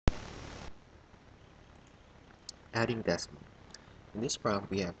Adding decimal. In this problem,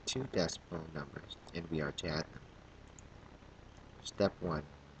 we have two decimal numbers, and we are to add them. Step 1.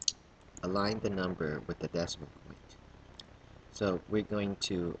 Align the number with the decimal point. So we're going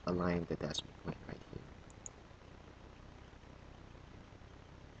to align the decimal point right here.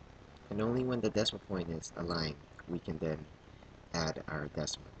 And only when the decimal point is aligned, we can then add our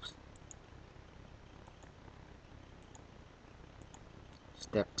decimals.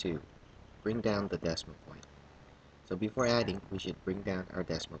 Step 2. Bring down the decimal point. So before adding, we should bring down our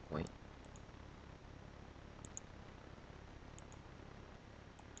decimal point.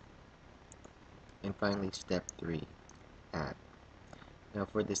 And finally, step 3, add. Now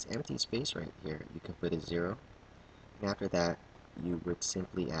for this empty space right here, you can put a 0, and after that, you would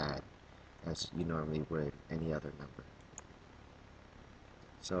simply add as you normally would any other number.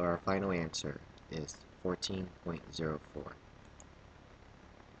 So our final answer is 14.04.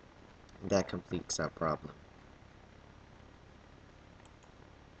 That completes our problem.